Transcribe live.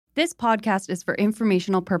This podcast is for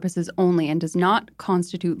informational purposes only and does not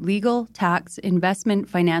constitute legal, tax, investment,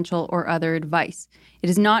 financial, or other advice. It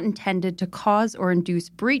is not intended to cause or induce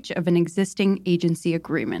breach of an existing agency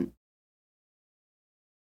agreement.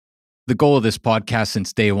 The goal of this podcast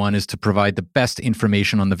since day one is to provide the best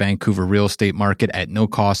information on the Vancouver real estate market at no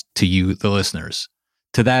cost to you, the listeners.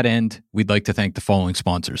 To that end, we'd like to thank the following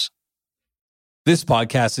sponsors. This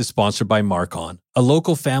podcast is sponsored by Marcon, a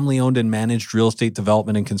local family-owned and managed real estate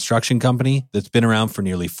development and construction company that's been around for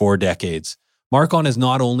nearly 4 decades. Marcon is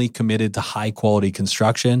not only committed to high-quality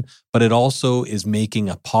construction, but it also is making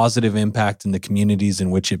a positive impact in the communities in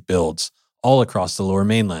which it builds, all across the Lower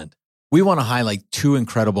Mainland. We want to highlight 2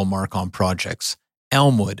 incredible Marcon projects.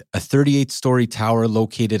 Elmwood, a 38-story tower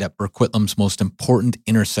located at Burquitlam's most important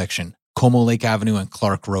intersection, Como Lake Avenue and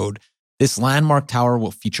Clark Road. This landmark tower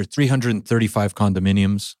will feature 335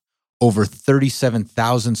 condominiums, over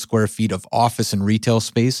 37,000 square feet of office and retail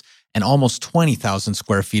space, and almost 20,000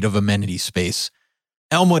 square feet of amenity space.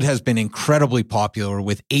 Elmwood has been incredibly popular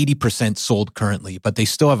with 80% sold currently, but they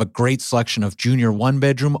still have a great selection of junior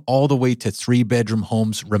 1-bedroom all the way to 3-bedroom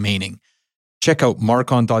homes remaining. Check out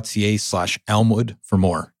marcon.ca/Elmwood for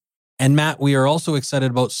more. And Matt, we are also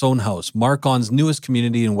excited about Sohn House, Marcon's newest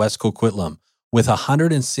community in West Coquitlam. With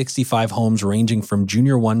 165 homes ranging from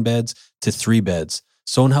junior 1-beds to 3-beds,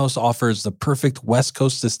 Sohn House offers the perfect West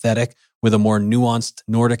Coast aesthetic with a more nuanced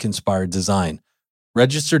Nordic-inspired design.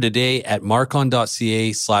 Register today at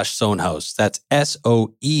marcon.ca/Sohnhaus. That's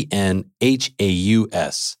SOENHAUS.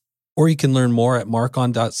 Or you can learn more at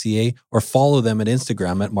marcon.ca or follow them at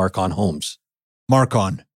Instagram at Marcon Homes.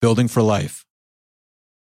 Marcon, building for life.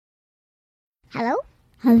 Hello?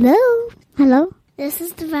 Hello? Hello? This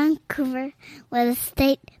is the Vancouver Real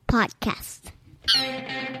Estate Podcast.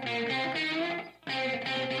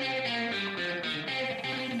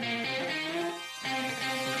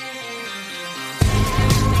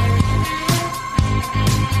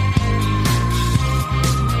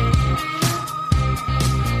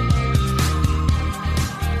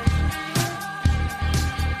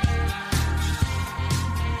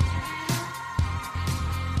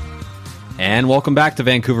 And welcome back to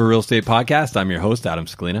Vancouver Real Estate Podcast. I'm your host, Adam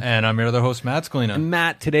Scalina. And I'm your other host, Matt Scalina. And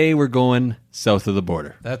Matt, today we're going south of the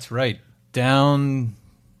border. That's right. Down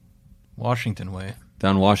Washington way.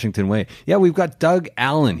 Down Washington way. Yeah, we've got Doug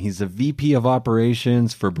Allen. He's the VP of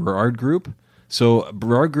Operations for Burrard Group. So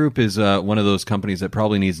Burrard Group is one of those companies that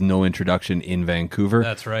probably needs no introduction in Vancouver.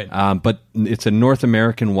 That's right. But it's a North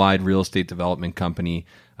American-wide real estate development company.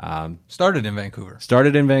 Started in Vancouver.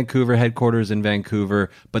 Headquarters in Vancouver,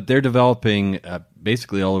 but they're developing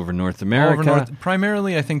basically all over North America.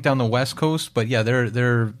 Primarily, I think, down the West Coast, but yeah,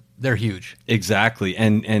 they're huge. Exactly,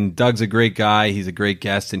 and Doug's a great guy. He's a great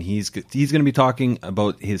guest, and he's going to be talking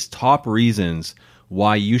about his top reasons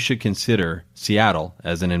why you should consider Seattle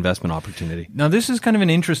as an investment opportunity. Now, this is kind of an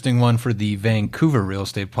interesting one for the Vancouver Real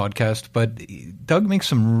Estate Podcast, but Doug makes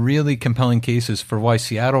some really compelling cases for why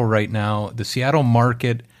Seattle right now, the Seattle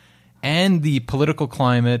market, and the political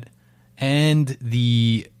climate and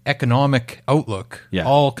the economic outlook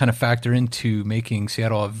all kind of factor into making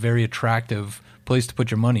Seattle a very attractive place to put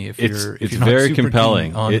your money if you're very not super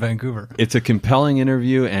compelling keen on Vancouver. It's a compelling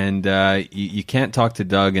interview, and you can't talk to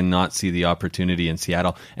Doug and not see the opportunity in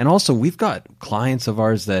Seattle. And also, we've got clients of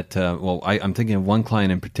ours that, I'm thinking of one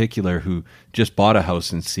client in particular who just bought a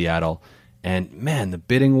house in Seattle. And man, the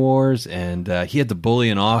bidding wars, and he had to bully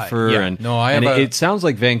an offer. It sounds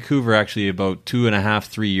like Vancouver actually about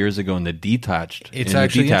 2.5-3 years ago in the detached. It's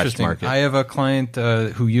actually interesting. Market. I have a client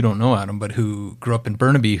who you don't know, Adam, but who grew up in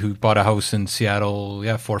Burnaby, who bought a house in Seattle,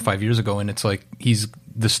 4 or 5 years ago, and it's like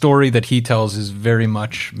the story that he tells is very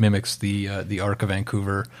much mimics the arc of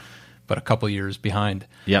Vancouver, but a couple years behind.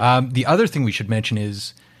 Yeah. The other thing we should mention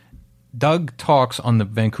is Doug talks on the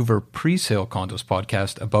Vancouver Presale Condos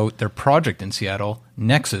podcast about their project in Seattle,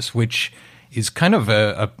 Nexus, which is kind of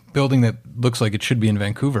a building that looks like it should be in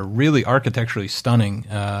Vancouver. Really architecturally stunning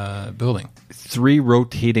building. 3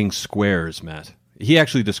 rotating squares, Matt. He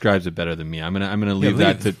actually describes it better than me. I'm gonna leave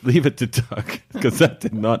it to Doug, because that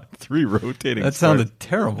did not 3 rotating. That squares. Sounded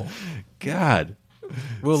terrible. God,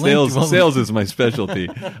 sales is my specialty.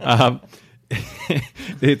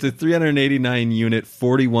 It's a 389-unit,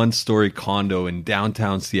 41-story condo in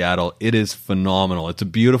downtown Seattle. It is phenomenal. It's a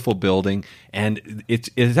beautiful building, and it's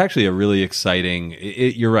actually a really exciting.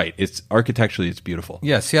 You're right. It's architecturally, it's beautiful.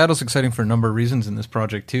 Yeah, Seattle's exciting for a number of reasons in this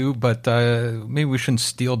project too. But maybe we shouldn't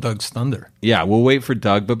steal Doug's thunder. Yeah, we'll wait for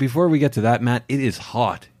Doug. But before we get to that, Matt, it is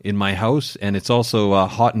hot in my house, and it's also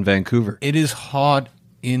hot in Vancouver. It is hot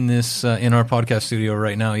in this in our podcast studio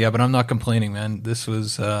right now. Yeah, but I'm not complaining, man. This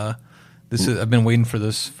was I've been waiting for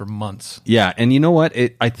this for months. Yeah, and you know what?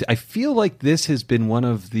 I feel like this has been one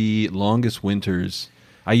of the longest winters.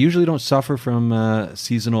 I usually don't suffer from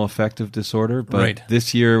seasonal affective disorder, but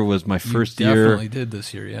this year was my first year. Definitely did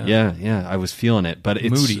this year, yeah. Yeah, I was feeling it. But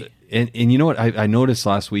it's moody. And you know what? I noticed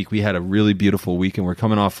last week we had a really beautiful weekend. We're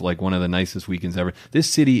coming off like one of the nicest weekends ever. This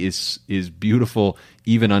city is beautiful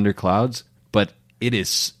even under clouds, but it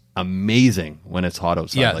is amazing when it's hot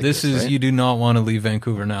outside. Yeah, like this is, right? You do not want to leave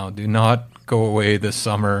Vancouver now. Do not go away this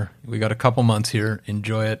summer. We got a couple months here.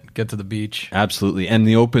 Enjoy it. Get to the beach. Absolutely. And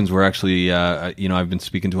the opens were actually, I've been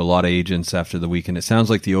speaking to a lot of agents after the weekend. It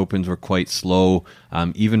sounds like the opens were quite slow,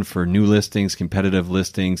 even for new listings, competitive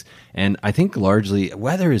listings. And I think largely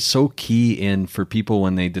weather is so key for people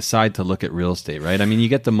when they decide to look at real estate, right? I mean, you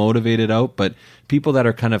get the motivated out, but people that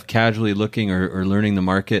are kind of casually looking or learning the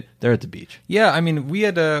market, they're at the beach. Yeah, I mean, we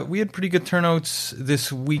had pretty good turnouts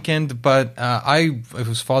this weekend, but it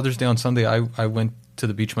was Father's Day on Sunday. I went to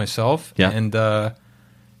the beach myself, and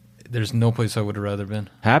there's no place I would have rather been.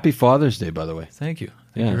 Happy Father's Day, by the way. Thank you.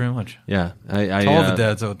 Thank you very much. Yeah. To all the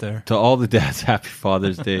dads out there. To all the dads, happy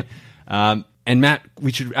Father's Day. And Matt,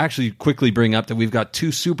 we should actually quickly bring up that we've got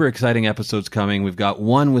 2 super exciting episodes coming. We've got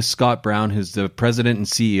one with Scott Brown, who's the president and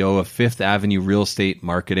CEO of Fifth Avenue Real Estate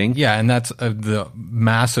Marketing. Yeah, and that's the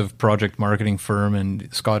massive project marketing firm, and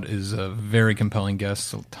Scott is a very compelling guest,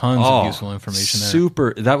 so tons of useful information there.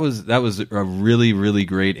 Super. That was a really, really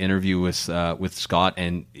great interview with Scott,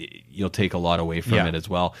 and you'll take a lot away from it as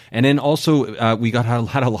well. And then also, we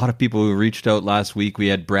had a lot of people who reached out last week. We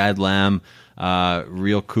had Brad Lamb,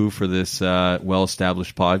 real coup for this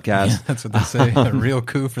well-established podcast. Yeah, that's what they say. A real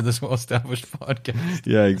coup for this well-established podcast.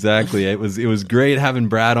 Yeah, exactly. It was great having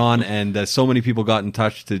Brad on, and so many people got in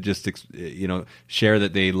touch to just share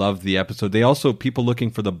that they loved the episode. They also, people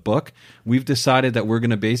looking for the book. We've decided that we're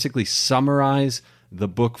going to basically summarize the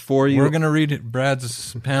book for you. We're going to read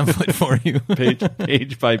Brad's pamphlet for you.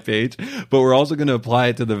 page by page. But we're also going to apply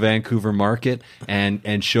it to the Vancouver market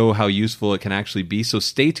and show how useful it can actually be. So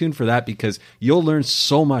stay tuned for that, because you'll learn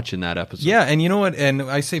so much in that episode. Yeah, and you know what? And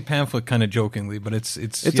I say pamphlet kind of jokingly, but it's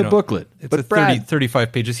a booklet. It's but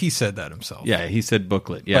 35 pages. He said that himself. Yeah, he said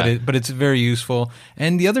booklet. Yeah. But it's very useful.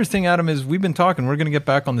 And the other thing, Adam, is we've been talking. We're going to get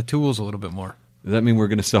back on the tools a little bit more. Does that mean we're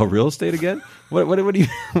going to sell real estate again? What do you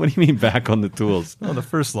mean back on the tools? Oh, the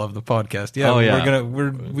first love, the podcast. Yeah,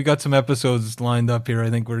 we got some episodes lined up here. I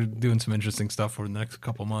think we're doing some interesting stuff for the next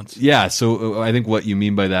couple months. Yeah, so I think what you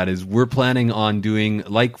mean by that is we're planning on doing,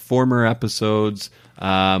 like former episodes,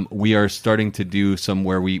 we are starting to do some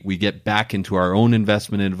where we get back into our own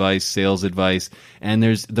investment advice, sales advice, and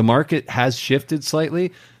the market has shifted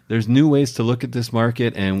slightly. There's new ways to look at this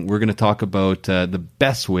market, and we're going to talk about the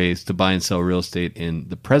best ways to buy and sell real estate in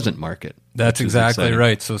the present market. That's exactly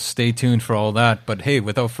right. So stay tuned for all that. But hey,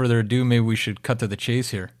 without further ado, maybe we should cut to the chase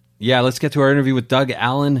here. Yeah, let's get to our interview with Doug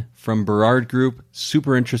Allen from Burrard Group.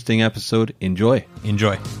 Super interesting episode. Enjoy.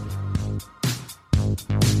 Enjoy.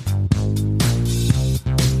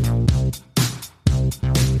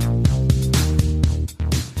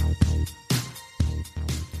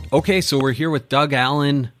 Okay, so we're here with Doug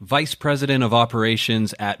Allen, Vice President of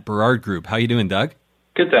Operations at Burrard Group. How you doing, Doug?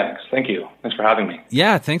 Good, thanks. Thank you. Thanks for having me.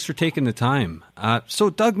 Yeah, thanks for taking the time. So,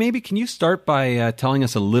 Doug, maybe can you start by telling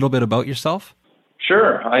us a little bit about yourself?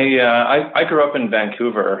 Sure. I grew up in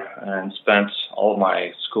Vancouver and spent all of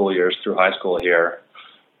my school years through high school here.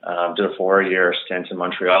 Did a 4-year stint in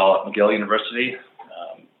Montreal at McGill University.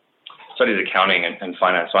 Studied accounting and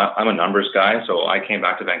finance. So I'm a numbers guy. So I came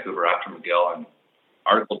back to Vancouver after McGill and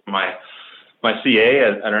articled for my CA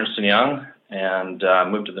at Ernst & Young, and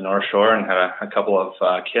moved to the North Shore and had a couple of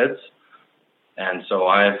kids. And so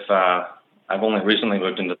I've only recently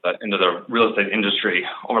moved into the real estate industry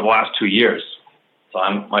over the last 2 years. So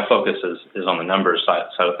my focus is on the numbers side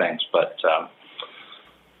of things. But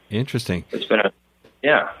interesting. It's been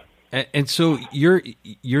And so you're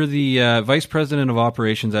the Vice President of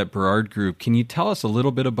Operations at Burrard Group. Can you tell us a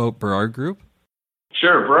little bit about Burrard Group?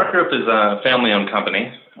 Sure. Burrard Group is a family-owned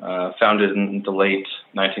company founded in the late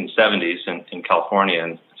 1970s in California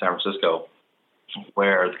and San Francisco,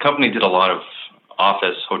 where the company did a lot of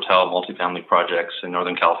office, hotel, multifamily projects in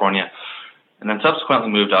Northern California, and then subsequently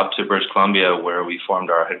moved up to British Columbia, where we formed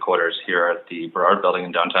our headquarters here at the Burrard Building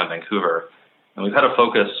in downtown Vancouver. And we've had a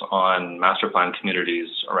focus on master plan communities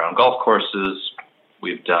around golf courses.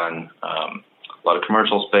 We've done a lot of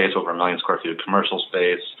commercial space, over 1 million square feet of commercial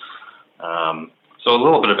space. So a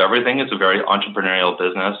little bit of everything. It's a very entrepreneurial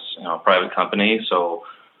business, private company, so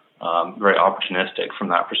very opportunistic from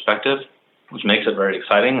that perspective, which makes it very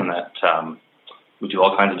exciting, and that we do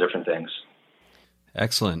all kinds of different things.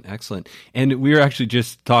 Excellent. And we were actually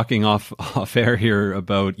just talking off air here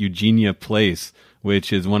about Eugenia Place,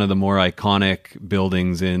 which is one of the more iconic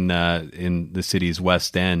buildings in the city's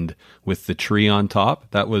West End with the tree on top.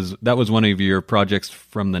 That was one of your projects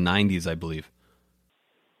from the 90s, I believe.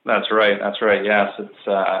 That's right. Yes, it's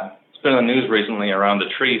been in the news recently around the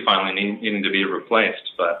tree finally needing to be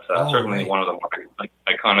replaced, but certainly one of the more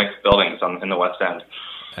iconic buildings in the West End.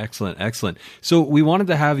 Excellent. So we wanted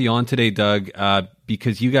to have you on today, Doug,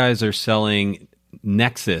 because you guys are selling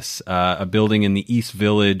Nexus, a building in the East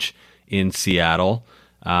Village in Seattle.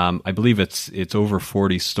 I believe it's over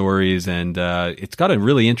 40 stories, and it's got a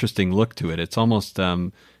really interesting look to it. It's almost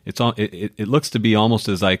it looks to be almost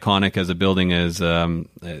as iconic as a building as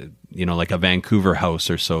like a Vancouver house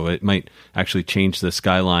or so. It might actually change the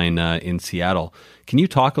skyline in Seattle. Can you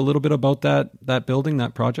talk a little bit about that building,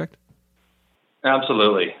 that project?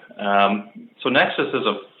 Absolutely. So Nexus is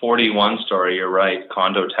a 41-story, you're right,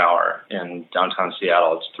 condo tower in downtown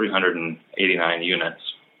Seattle. It's 389 units.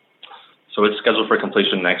 So it's scheduled for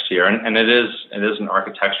completion next year, and it is an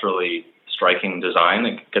architecturally striking design.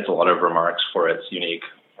 It gets a lot of remarks for its unique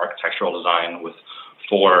architectural design with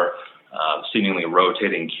 4 seemingly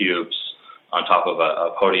rotating cubes on top of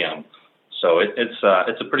a podium. So it's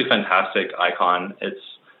a pretty fantastic icon. It's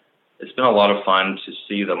been a lot of fun to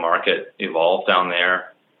see the market evolve down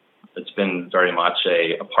there. It's been very much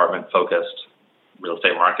a apartment-focused real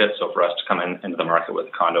estate market. So for us to come into the market with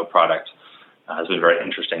a condo product has been very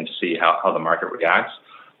interesting to see how the market reacts.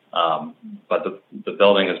 But the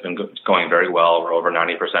building has been going very well. We're over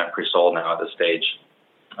 90% pre-sold now at this stage.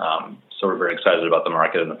 So we're very excited about the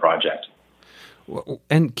market and the project.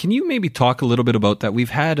 And can you maybe talk a little bit about that? We've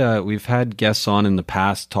had guests on in the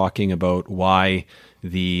past talking about why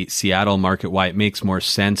the Seattle market, why it makes more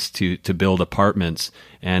sense to build apartments.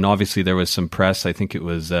 And obviously there was some press, I think it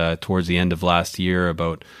was towards the end of last year,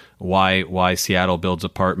 about why Seattle builds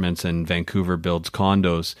apartments and Vancouver builds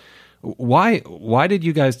condos. Why did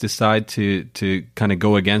you guys decide to kind of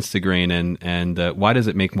go against the grain, and why does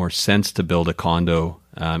it make more sense to build a condo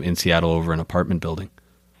in Seattle over an apartment building?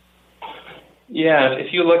 Yeah,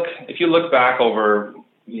 if you look back over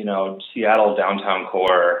Seattle downtown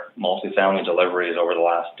core multifamily deliveries over the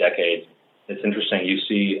last decade, it's interesting. You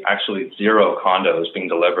see actually 0 condos being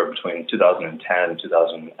delivered between 2010 and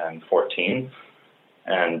 2014,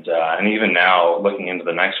 and even now looking into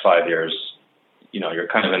the next 5 years, you're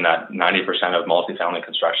kind of in that 90% of multifamily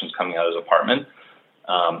constructions coming out as apartment.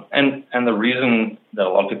 And the reason that a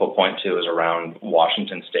lot of people point to is around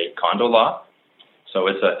Washington state condo law. So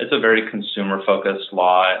it's a very consumer focused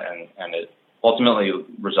law, and it ultimately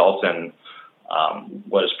results in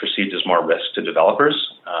what is perceived as more risk to developers.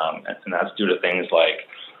 And that's due to things like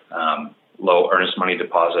low earnest money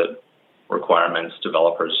deposit requirements.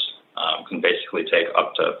 Developers can basically take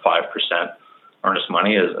up to 5% earnest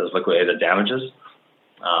money as liquidated damages.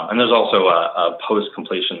 And there's also a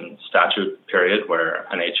post-completion statute period where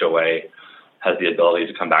an HOA has the ability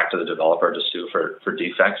to come back to the developer to sue for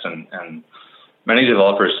defects. And many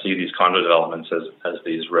developers see these condo developments as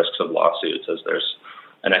these risks of lawsuits, as there's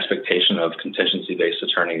an expectation of contingency-based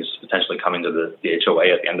attorneys potentially coming to the HOA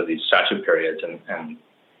at the end of these statute periods and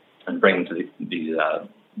bringing these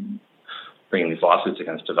lawsuits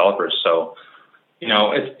against developers. So,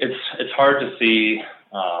 it's hard to see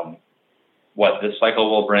what this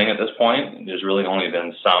cycle will bring at this point. There's really only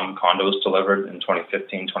been some condos delivered in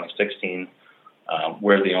 2015, 2016.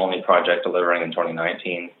 We're the only project delivering in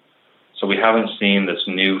 2019. So we haven't seen this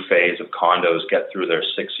new phase of condos get through their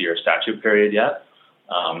 6-year statute period yet.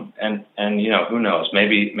 And who knows?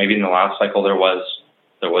 Maybe in the last cycle there was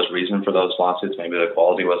reason for those lawsuits. Maybe the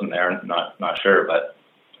quality wasn't there. Not sure, but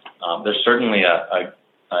there's certainly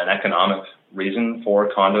an economic reason for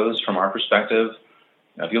condos from our perspective.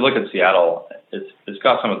 If you look at Seattle, it's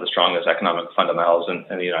got some of the strongest economic fundamentals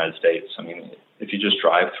in the United States. I mean, if you just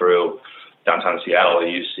drive through downtown Seattle,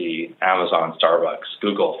 you see Amazon, Starbucks,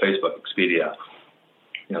 Google, Facebook, Expedia.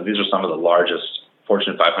 These are some of the largest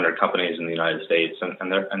Fortune 500 companies in the United States,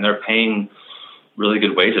 and they're paying really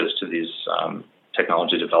good wages to these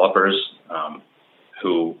technology developers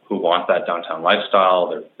who want that downtown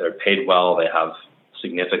lifestyle. They're paid well. They have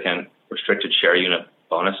significant restricted share unit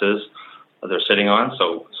bonuses that they're sitting on.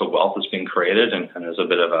 So wealth is being created, and there's a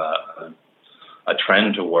bit of a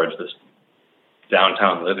trend towards this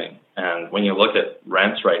downtown living. And when you look at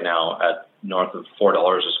rents right now at north of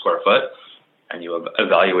 $4 a square foot, and you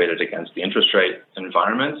evaluate it against the interest rate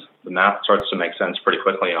environment, the math starts to make sense pretty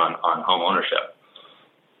quickly on home ownership.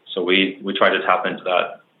 So we try to tap into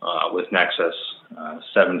that with Nexus.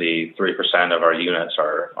 73% of our units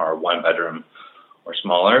are 1-bedroom or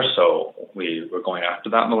smaller. So we were going after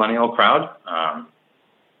that millennial crowd, and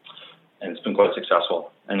it's been quite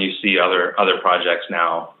successful. And you see other projects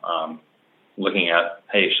now looking at,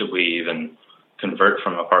 hey, should we even convert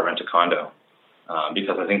from apartment to condo?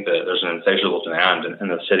 Because I think that there's an insatiable demand in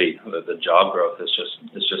the city. The job growth is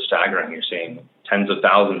just staggering. You're seeing tens of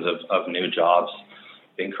thousands of new jobs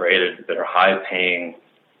being created that are high-paying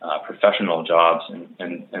professional jobs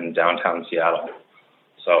in downtown Seattle.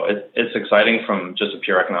 So it's exciting from just a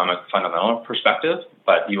pure economic fundamental perspective,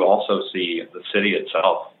 but you also see the city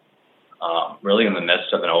itself really in the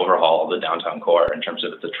midst of an overhaul of the downtown core in terms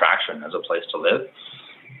of its attraction as a place to live.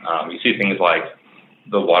 You see things like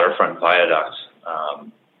the waterfront viaduct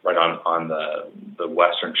right on the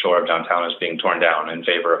western shore of downtown is being torn down in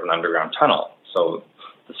favor of an underground tunnel. So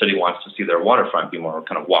the city wants to see their waterfront be more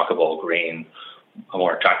kind of walkable, green, a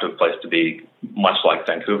more attractive place to be, much like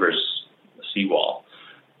Vancouver's seawall.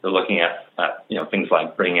 They're looking at things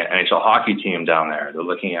like bringing an NHL hockey team down there. They're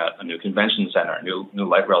looking at a new convention center, new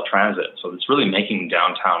light rail transit. So it's really making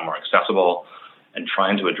downtown more accessible and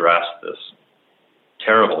trying to address this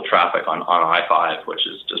terrible traffic on I-5, which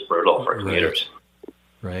is just brutal for commuters.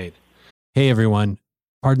 Right. Hey, everyone.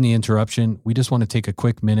 Pardon the interruption. We just want to take a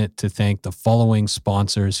quick minute to thank the following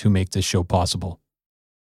sponsors who make this show possible.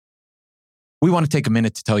 We want to take a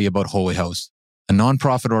minute to tell you about Holy House, a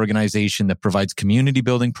nonprofit organization that provides community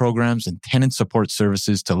building programs and tenant support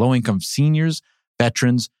services to low-income seniors,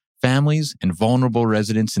 veterans, families, and vulnerable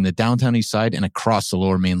residents in the downtown east side and across the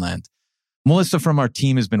lower mainland. Melissa from our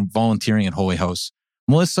team has been volunteering at Holy House.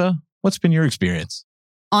 Melissa, what's been your experience?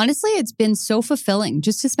 Honestly, it's been so fulfilling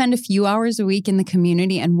just to spend a few hours a week in the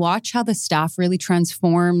community and watch how the staff really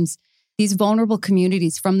transforms these vulnerable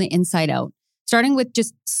communities from the inside out, starting with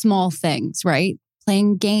just small things, right?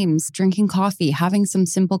 Playing games, drinking coffee, having some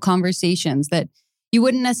simple conversations that you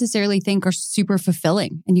wouldn't necessarily think are super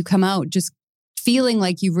fulfilling. And you come out just feeling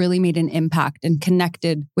like you've really made an impact and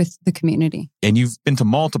connected with the community. And you've been to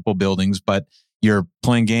multiple buildings, but you're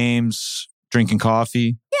playing games, drinking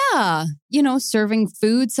coffee. Yeah, serving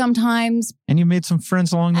food sometimes. And you made some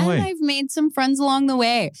friends along the way. And I've made some friends along the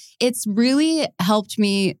way. It's really helped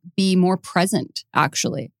me be more present,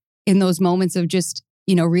 actually, in those moments of just,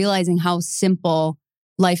 realizing how simple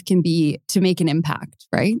life can be to make an impact,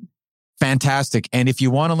 right? Fantastic. And if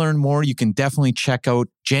you want to learn more, you can definitely check out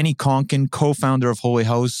Jenny Conkin, co-founder of Holy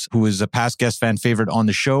House, who is a past guest fan favorite on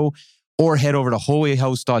the show, or head over to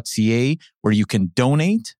holyhouse.ca where you can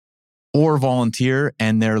donate or volunteer.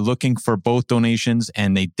 And they're looking for both donations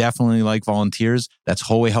and they definitely like volunteers. That's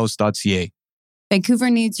holyhouse.ca. Vancouver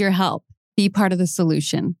needs your help. Be part of the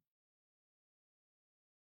solution.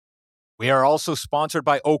 We are also sponsored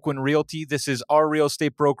by Oakwyn Realty. This is our real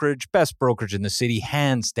estate brokerage, best brokerage in the city,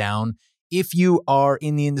 hands down. If you are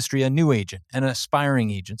in the industry, a new agent, an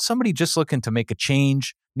aspiring agent, somebody just looking to make a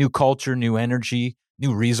change, new culture, new energy,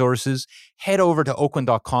 new resources, head over to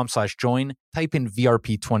oakwyn.com/join, type in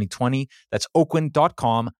VRP 2020. That's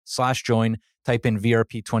oakwyn.com/join, type in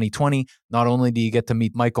VRP 2020. Not only do you get to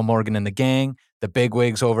meet Michael Morgan and the gang, the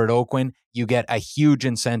bigwigs over at Oakwyn, you get a huge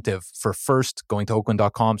incentive for first going to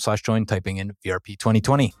oakwyn.com/join, typing in VRP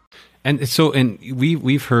 2020. And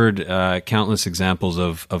we've heard countless examples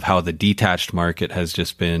of how the detached market has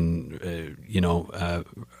just been,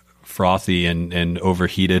 frothy and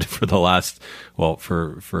overheated for the last,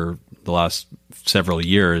 for the last several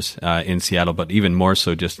years in Seattle, but even more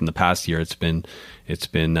so just in the past year, it's been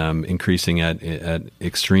increasing at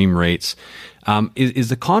extreme rates. Is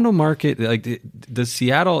the condo market, does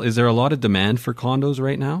Seattle, is there a lot of demand for condos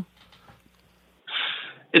right now?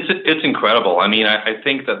 It's incredible. I mean, I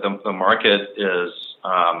think that the market is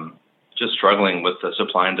just struggling with the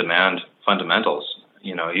supply and demand fundamentals.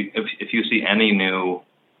 If you see any new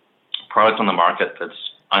product on the market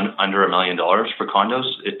that's under $1 million for condos,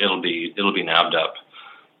 it'll be nabbed up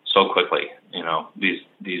so quickly. These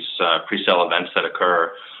pre-sale events that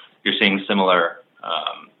occur, you're seeing similar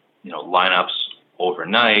lineups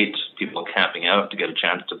overnight, people camping out to get a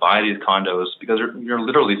chance to buy these condos, because you're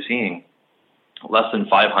literally seeing less than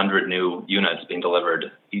 500 new units being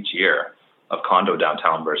delivered each year of condo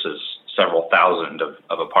downtown versus several thousand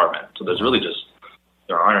of apartment. So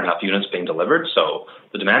there aren't enough units being delivered. So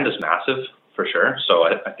the demand is massive for sure. So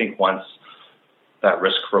I think once that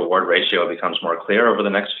risk reward ratio becomes more clear over the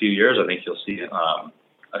next few years, I think you'll see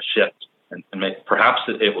a shift, and perhaps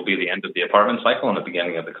it will be the end of the apartment cycle and the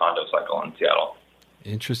beginning of the condo cycle in Seattle.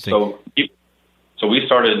 Interesting. So we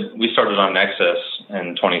started on Nexus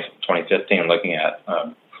in 2015, looking at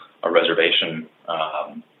a reservation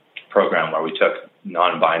program where we took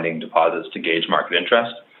non-binding deposits to gauge market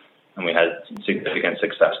interest. and we had significant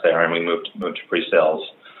success there, and we moved to pre-sales.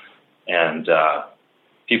 And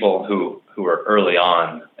people who were early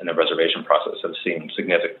on in the reservation process have seen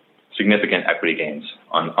significant equity gains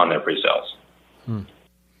on their pre-sales.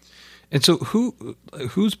 And so,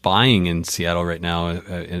 who's buying in Seattle right now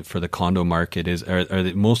for the condo market? Are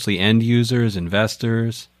they mostly end users,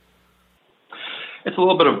 investors? It's a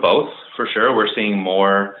little bit of both, for sure. We're seeing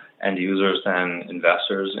more end users than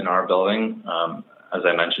investors in our building. As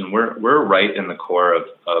I mentioned, we're right in the core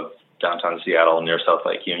of downtown Seattle near South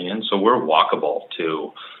Lake Union, so we're walkable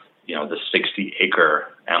to, the 60-acre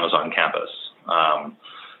Amazon campus.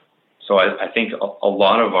 So I think a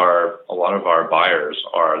lot of our buyers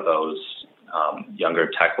are those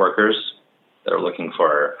younger tech workers that are looking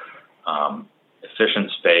for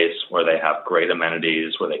efficient space where they have great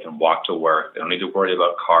amenities, where they can walk to work. They don't need to worry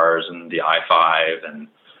about cars and the I-5 and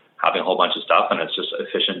having a whole bunch of stuff, and it's just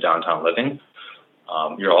efficient downtown living.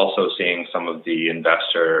 You're also seeing some of the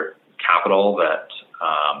investor capital that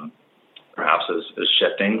perhaps is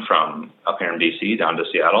shifting from up here in BC down to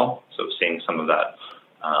Seattle. So seeing some of that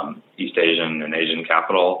East Asian and Asian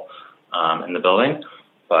capital in the building,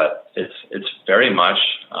 but it's very much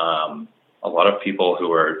a lot of people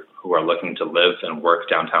who are looking to live and work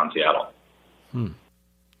downtown Seattle.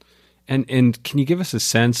 And can you give us a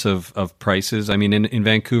sense of prices? I mean, in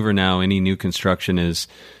Vancouver now, any new construction is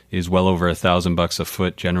well over $1,000 a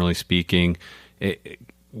foot, generally speaking.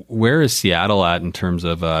 Where is Seattle at in terms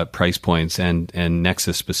of price points and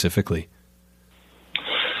Nexus specifically?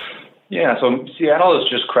 Yeah, so Seattle is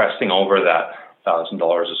just cresting over that $1,000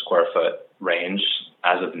 a square foot range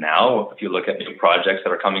as of now. If you look at new projects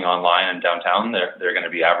that are coming online in downtown, they're going to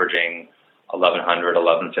be averaging $1,100,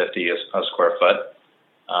 $1,150 a square foot.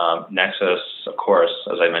 Nexus, of course,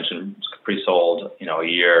 as I mentioned, pre-sold, a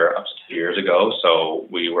year up to 2 years ago. So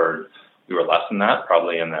we were less than that,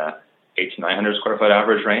 probably in the 800 to 900 square foot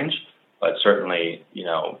average range. But certainly,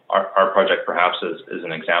 our project perhaps is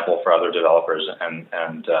an example for other developers, and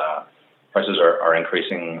prices are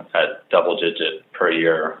increasing at double-digit per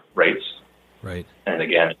year rates. Right. And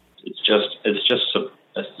again, it's just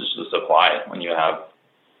the supply. When you have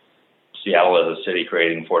Seattle as a city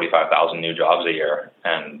creating 45,000 new jobs a year,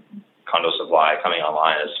 and condo supply coming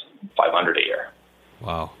online is 500 a year.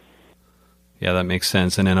 Wow. Yeah, that makes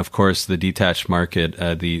sense. And then, of course, the detached market,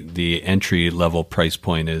 the entry level price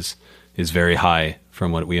point is very high,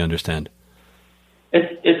 from what we understand.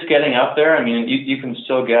 It's getting up there. I mean, you can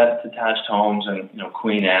still get detached homes in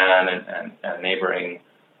Queen Anne and neighboring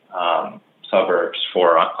suburbs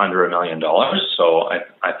for under $1 million. So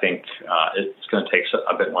I think it's going to take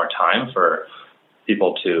a bit more time for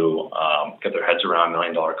people to get their heads around $1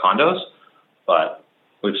 million condos. But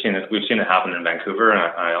we've seen it happen in Vancouver, and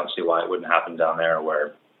I don't see why it wouldn't happen down there,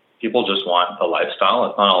 where people just want the lifestyle.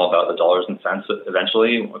 It's not all about the dollars and cents.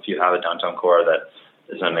 Eventually, if you have a downtown core that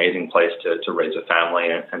is an amazing place to raise a family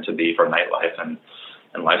and to be for nightlife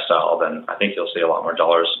and lifestyle, then I think you'll see a lot more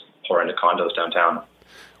dollars pour into condos downtown.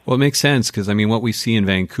 Well, it makes sense because, I mean, what we see in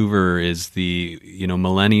Vancouver is the,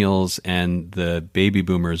 millennials and the baby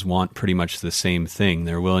boomers want pretty much the same thing.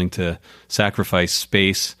 They're willing to sacrifice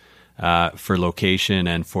space for location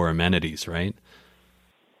and for amenities, right?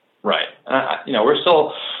 Right.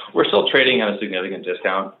 We're still trading at a significant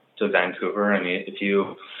discount to Vancouver. I mean, if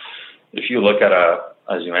you look at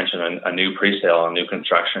as you mentioned, a new presale, a new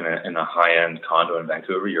construction in a high-end condo in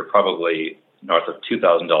Vancouver, you're probably north of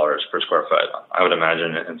 $2,000 per square foot. I would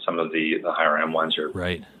imagine in some of the higher end ones, you're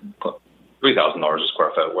right $3,000 a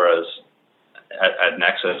square foot. Whereas at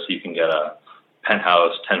Nexus, you can get a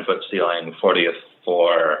penthouse, 10-foot ceiling, 40th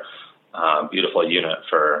floor, beautiful unit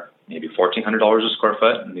for maybe $1,400 a square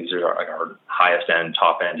foot. And these are our highest end,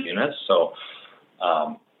 top end units. So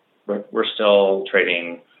we're still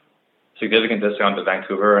trading significant discount to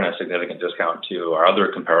Vancouver and a significant discount to our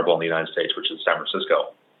other comparable in the United States, which is San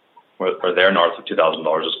Francisco, where they're north of $2,000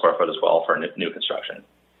 a square foot as well for new construction.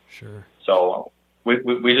 Sure. So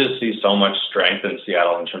we just see so much strength in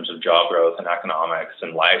Seattle in terms of job growth and economics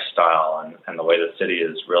and lifestyle and the way the city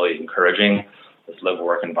is really encouraging this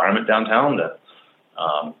live-work environment downtown that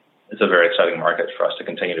it's a very exciting market for us to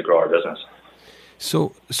continue to grow our business.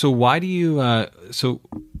 So why do you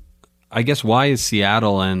I guess why is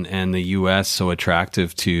Seattle and the U.S. so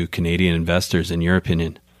attractive to Canadian investors, in your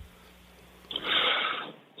opinion?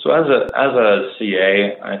 So as a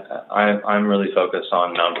CA, I'm really focused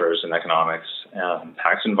on numbers and economics and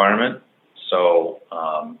tax environment. So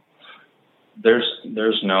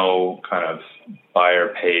there's no kind of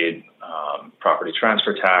buyer paid property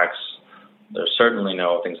transfer tax. There's certainly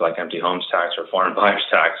no things like empty homes tax or foreign buyers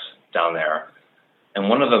tax down there. And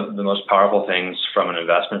one of the most powerful things from an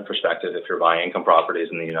investment perspective, if you're buying income properties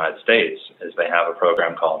in the United States, is they have a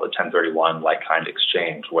program called the 1031 like-kind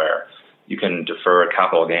exchange, where you can defer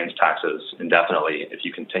capital gains taxes indefinitely if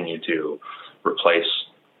you continue to replace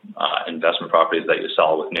investment properties that you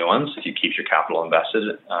sell with new ones, if you keep your capital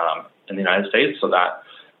invested in the United States. So that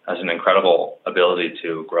has an incredible ability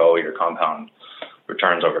to grow your compound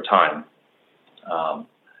returns over time.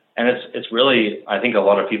 And it's really, I think a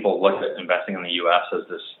lot of people look at investing in the U.S. as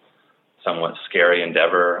this somewhat scary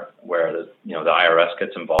endeavor where the IRS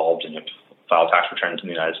gets involved and you have to file tax returns in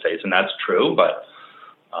the United States. And that's true, but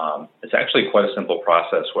it's actually quite a simple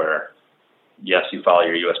process where, yes, you file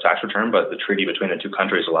your U.S. tax return, but the treaty between the two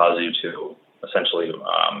countries allows you to essentially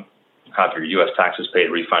have your U.S. taxes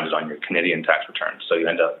paid refunded on your Canadian tax return. So you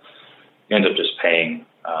end up just paying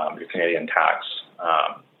your Canadian tax.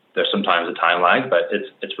 There's sometimes a time lag, but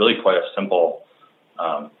it's really quite a simple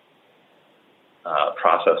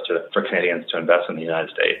process for Canadians to invest in the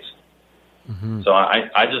United States. Mm-hmm. So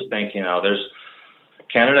I just think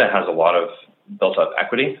Canada has a lot of built up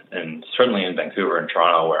equity, and certainly in Vancouver and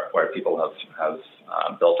Toronto, where people have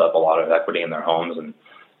built up a lot of equity in their homes. And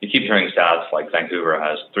you keep hearing stats like Vancouver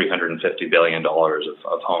has $350 billion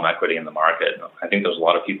of home equity in the market. I think there's a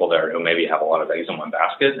lot of people there who maybe have a lot of eggs in one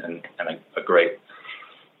basket, and a great,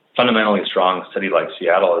 fundamentally strong city like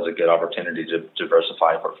Seattle is a good opportunity to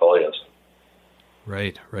diversify portfolios.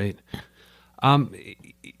 Right.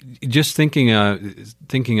 Just thinking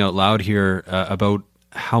out loud here about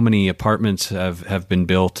how many apartments have been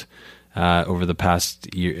built over the past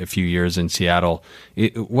a few years in Seattle.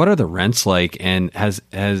 What are the rents like, and how's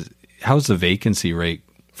the vacancy rate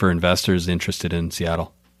for investors interested in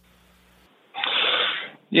Seattle?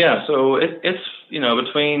 Yeah, so it's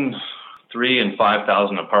between 3,000 and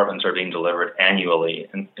 5,000 apartments are being delivered annually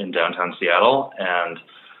in downtown Seattle, and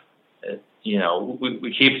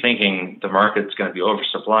we keep thinking the market's going to be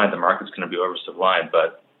oversupplied,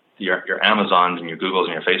 but your Amazons and your Googles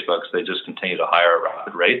and your Facebooks, they just continue to hire at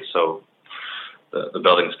rapid rates. So the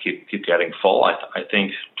buildings keep getting full. I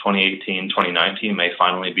think 2018, 2019 may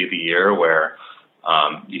finally be the year where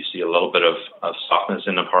you see a little bit of softness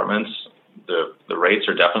in apartments. The rates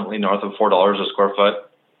are definitely north of $4 a square foot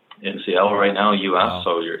in Seattle right now, US. Wow.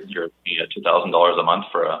 So you're paying $2,000 a month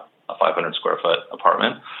for a 500 square foot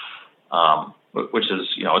apartment, which is,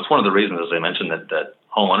 it's one of the reasons, as I mentioned, that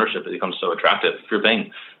home ownership becomes so attractive. If you're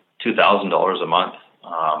paying $2,000 a month,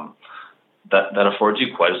 that affords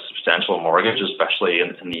you quite a substantial mortgage, especially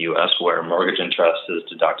in the U.S., where mortgage interest is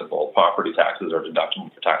deductible, property taxes are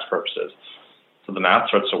deductible for tax purposes. So the math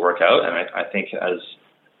starts to work out, and I think as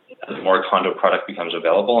more condo product becomes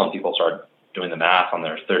available and people start doing the math on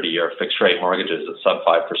their 30-year fixed rate mortgages at sub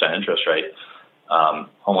 5% interest rate, home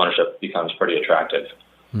ownership becomes pretty attractive.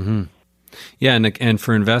 Mm-hmm. Yeah, and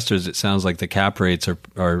for investors, it sounds like the cap rates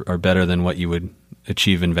are better than what you would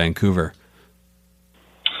achieve in Vancouver.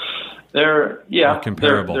 They're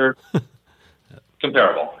comparable. They're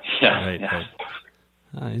comparable. Yeah.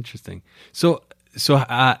 Right. Interesting. So,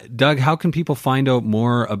 Doug, how can people find out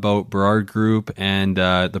more about Burrard Group and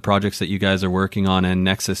the projects that you guys are working on, and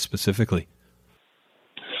Nexus specifically?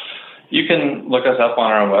 You can look us up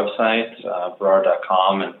on our website,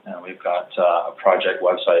 Burrard.com, and we've got a project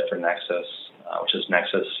website for Nexus, which is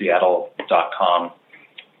nexusseattle.com.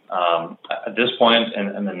 At this point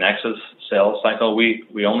in the Nexus sales cycle,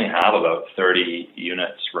 we only have about 30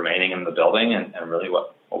 units remaining in the building, and really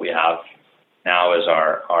what we have now is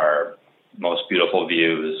our most beautiful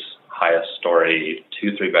views, highest story,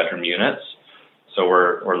 2-3 bedroom units. So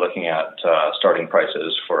we're looking at starting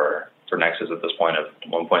prices for Nexus at this point of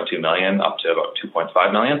 $1.2 million up to about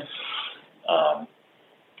 $2.5 million.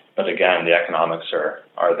 But again, the economics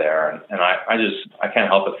are there, and I can't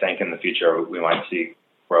help but think in the future we might see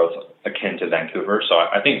growth akin to Vancouver. So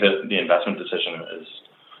I think that the investment decision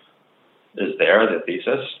is there, the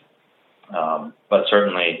thesis. But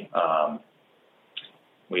certainly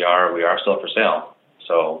we are still for sale.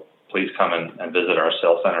 So please come and visit our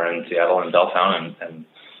sales center in Seattle and Belltown and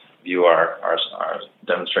view our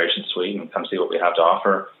demonstration suite and come see what we have to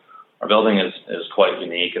offer. Our building is quite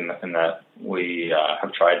unique in that we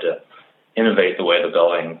have tried to innovate the way the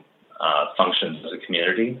building functions as a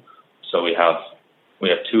community. So we have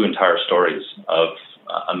 2 entire stories of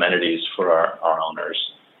amenities for our owners,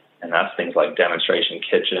 and that's things like demonstration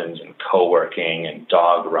kitchens and co-working and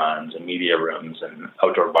dog runs and media rooms and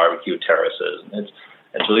outdoor barbecue terraces. And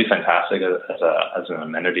it's really fantastic as an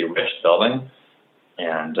amenity-rich building.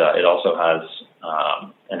 And it also has,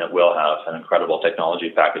 and it will have, an incredible technology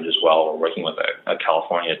package as well. We're working with a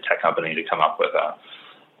California tech company to come up with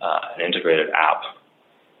an integrated app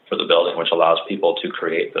for the building, which allows people to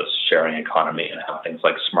create this sharing economy and have things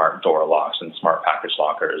like smart door locks and smart package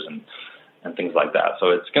lockers and things like that. So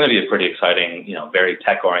it's going to be a pretty exciting, very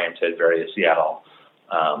tech-oriented, very Seattle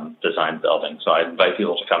designed building. So I invite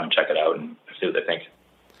people to come and check it out and see what they think.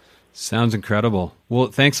 Sounds incredible. Well,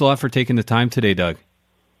 thanks a lot for taking the time today, Doug.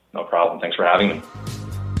 No problem. Thanks for having me.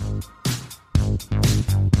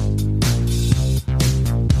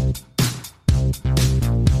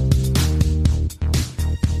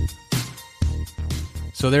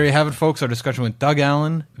 So there you have it, folks. Our discussion with Doug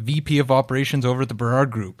Allen, VP of Operations over at the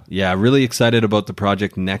Burrard Group. Yeah, really excited about the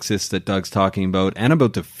Project Nexus that Doug's talking about and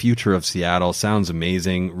about the future of Seattle. Sounds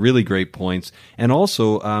amazing. Really great points. And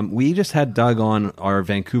also, we just had Doug on our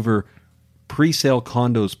Vancouver Pre-Sale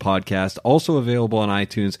Condos podcast, also available on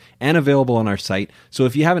iTunes and available on our site. So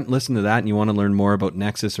if you haven't listened to that and you want to learn more about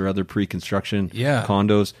Nexus or other pre-construction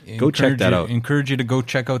condos, go check that out. Encourage you to go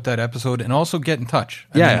check out that episode and also get in touch.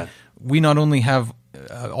 I mean, we not only have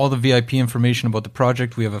all the VIP information about the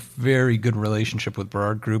project, we have a very good relationship with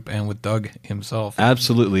Burrard Group and with Doug himself.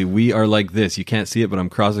 Absolutely. We are like this. You can't see it, but I'm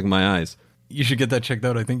crossing my eyes. You should get that checked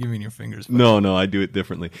out. I think you mean your fingers. No, I do it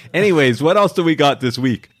differently. Anyways, what else do we got this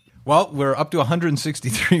week? Well, we're up to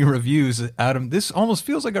 163 reviews, Adam. This almost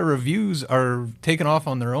feels like our reviews are taking off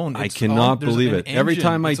on their own. I cannot believe it. Every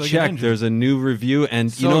time I check, there's a new review, and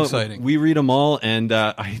exciting. We read them all, and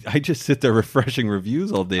I just sit there refreshing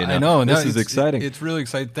reviews all day now. I know. This is exciting. It's really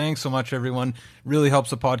exciting. Thanks so much, everyone. Really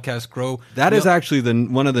helps the podcast grow. That is actually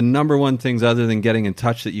one of the number one things, other than getting in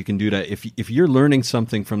touch, that you can do to, if you're learning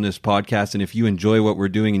something from this podcast, and if you enjoy what we're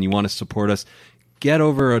doing and you want to support us, get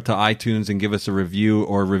over to iTunes and give us a review,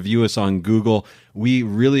 or review us on Google. We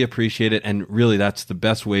really appreciate it, and really that's the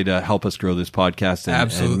best way to help us grow this podcast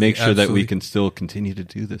and make sure that we can still continue to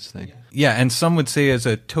do this thing. Yeah, and some would say, as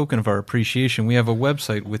a token of our appreciation, we have a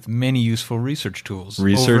website with many useful research tools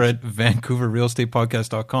over at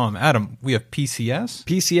VancouverRealEstatePodcast.com. Adam, we have PCS?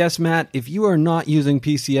 PCS, Matt, if you are not using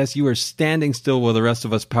PCS, you are standing still while the rest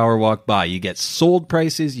of us power walk by. You get sold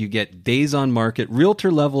prices, you get days on market,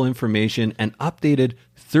 realtor-level information, and updated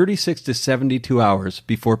 36 to 72 hours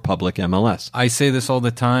before public MLS. I say this all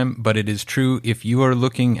the time, but it is true. If you are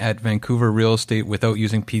looking at Vancouver real estate without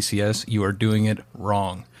using PCS, you are doing it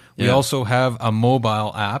wrong. We also have a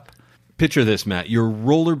mobile app. Picture this, Matt. You're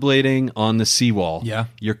rollerblading on the seawall. Yeah.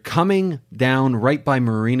 You're coming down right by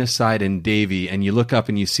Marina Side and Davie, and you look up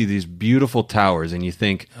and you see these beautiful towers, and you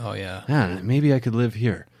think, oh, yeah, maybe I could live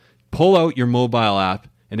here. Pull out your mobile app,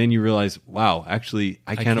 and then you realize, wow, actually,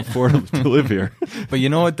 I can't afford to live here. But you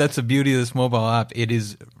know what? That's the beauty of this mobile app. It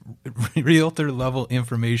is realtor-level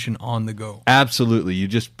information on the go. Absolutely. You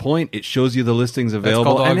just point, it shows you the listings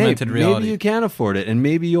available. That's called augmented reality. Maybe you can afford it, and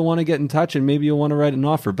maybe you'll want to get in touch, and maybe you'll want to write an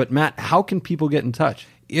offer. But Matt, how can people get in touch?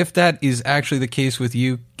 If that is actually the case with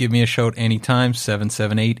you, give me a shout anytime,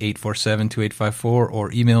 778-847-2854, or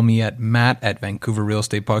email me at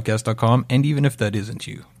matt@VancouverRealEstatePodcast.com. And even if that isn't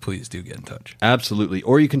you, please do get in touch. Absolutely.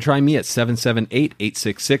 Or you can try me at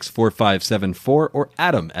 778-866-4574 or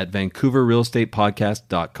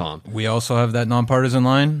Adam@VancouverRealEstatePodcast.com. We also have that nonpartisan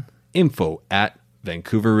line,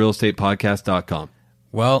 info@VancouverRealEstatePodcast.com.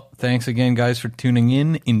 Well, thanks again, guys, for tuning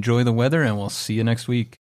in. Enjoy the weather, and we'll see you next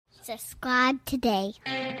week. Subscribe today.